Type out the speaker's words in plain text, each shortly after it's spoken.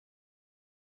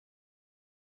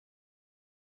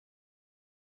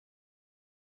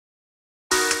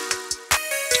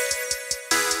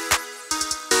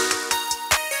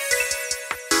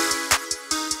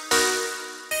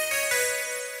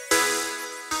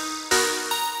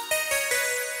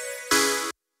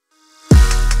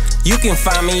You can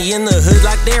find me in the hood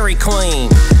like Dairy Queen.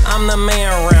 I'm the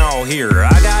man around here,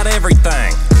 I got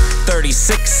everything.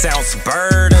 36-ounce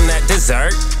bird and that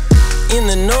dessert. In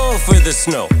the north for the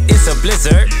snow, it's a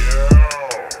blizzard.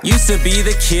 Used to be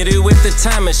the kid who with the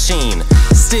time machine.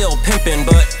 Still pimping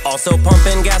but also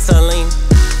pumping gasoline.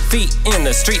 Feet in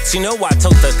the streets, you know I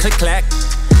took the click-clack.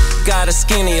 Got a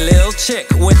skinny little chick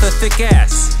with a thick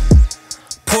ass.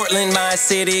 Portland, my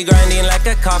city, grinding like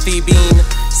a coffee bean.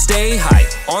 Stay high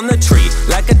on the tree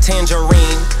like a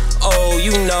tangerine. Oh,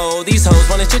 you know, these hoes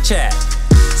wanna chit-chat,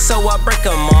 so I break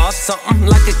them off something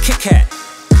like a Kit Kat.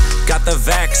 Got the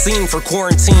vaccine for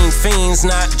quarantine fiends,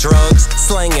 not drugs.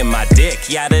 Slanging my dick,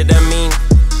 yada da mean.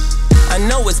 I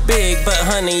know it's big, but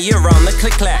honey, you're on the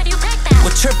click-clack.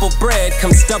 With triple bread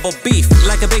comes double beef,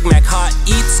 like a Big Mac. Hot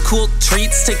eats, cool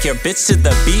treats, take your bitch to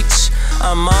the beach.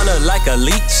 I'm on her like a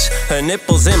leech, her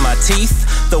nipples in my teeth.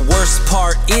 The worst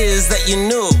part is that you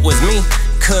knew it was me,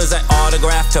 cause I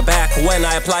autographed her back when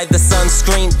I applied the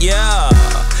sunscreen. Yeah,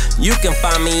 you can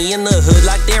find me in the hood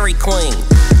like Dairy Queen.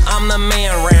 I'm the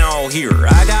man round here,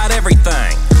 I got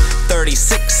everything.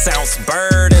 36-ounce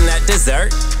bird and that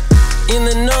dessert. In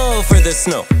the north for the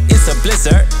snow, it's a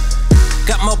blizzard.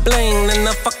 Got more bling than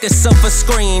the fucking sofa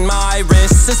screen. My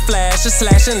wrist is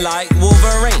slashing like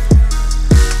Wolverine.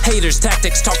 Haters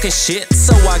tactics talking shit,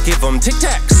 so I give them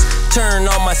tic-tacs. Turn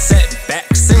all my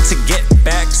setbacks into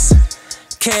get-backs.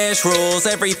 Cash rules,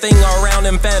 everything around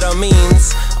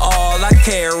amphetamines. All I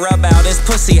care about is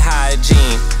pussy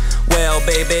hygiene. Well,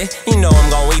 baby, you know I'm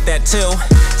gon' eat that too.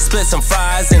 Split some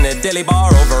fries in a deli bar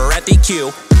over at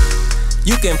DQ.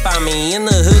 You can find me in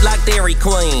the hood like Dairy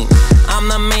Queen. I'm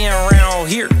the man around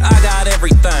here, I got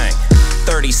everything.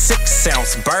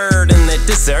 36-ounce bird and the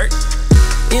dessert.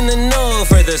 In the north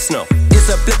for the snow, it's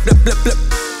a blip, blip, blip, blip.